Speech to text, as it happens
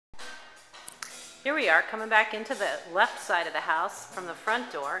Here we are coming back into the left side of the house from the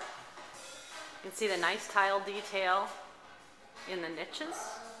front door. You can see the nice tile detail in the niches.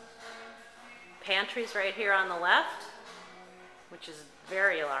 Pantry's right here on the left, which is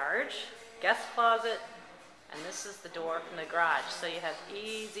very large. Guest closet, and this is the door from the garage. So you have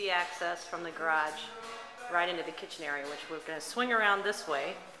easy access from the garage right into the kitchen area, which we're going to swing around this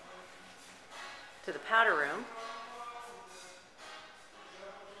way to the powder room.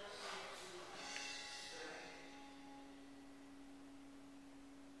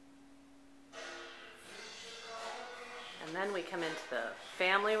 And then we come into the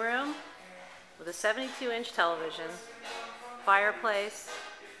family room with a 72-inch television, fireplace.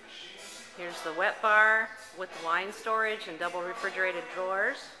 Here's the wet bar with wine storage and double refrigerated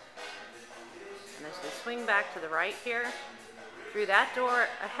drawers. And as we swing back to the right here, through that door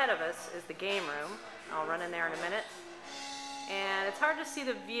ahead of us is the game room. I'll run in there in a minute. And it's hard to see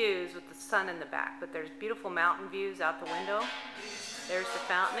the views with the sun in the back, but there's beautiful mountain views out the window. There's the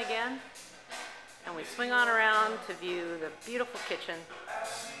fountain again. And we swing on around to view the beautiful kitchen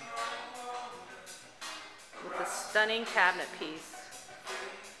with the stunning cabinet piece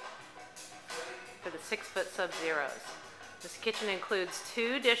for the 6-foot Sub-Zeros. This kitchen includes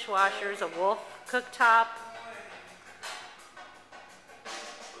 2 dishwashers, a Wolf cooktop,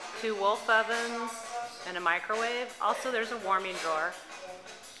 2 Wolf ovens, and a microwave. Also, there's a warming drawer.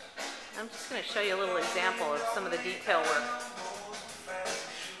 I'm just going to show you a little example of some of the detail work.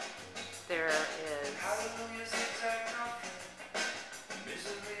 There is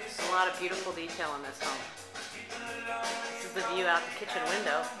a lot of beautiful detail in this home. This is the view out the kitchen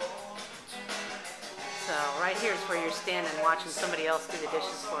window. So right here is where you're standing watching somebody else do the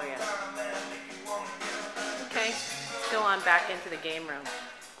dishes for you. Okay, let's go on back into the game room.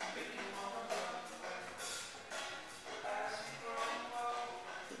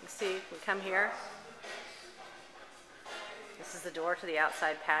 You can see, we come here. This is the door to the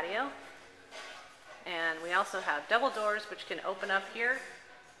outside patio. And we also have double doors which can open up here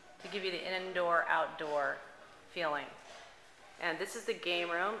to give you the indoor-outdoor feeling. And this is the game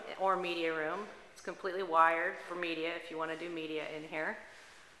room or media room. It's completely wired for media if you want to do media in here.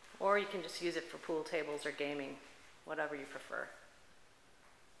 Or you can just use it for pool tables or gaming, whatever you prefer.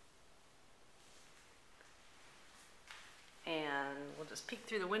 And we'll just peek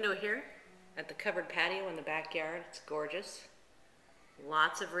through the window here at the covered patio in the backyard. It's gorgeous.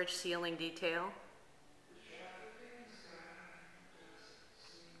 Lots of rich ceiling detail.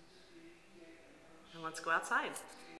 And let's go outside.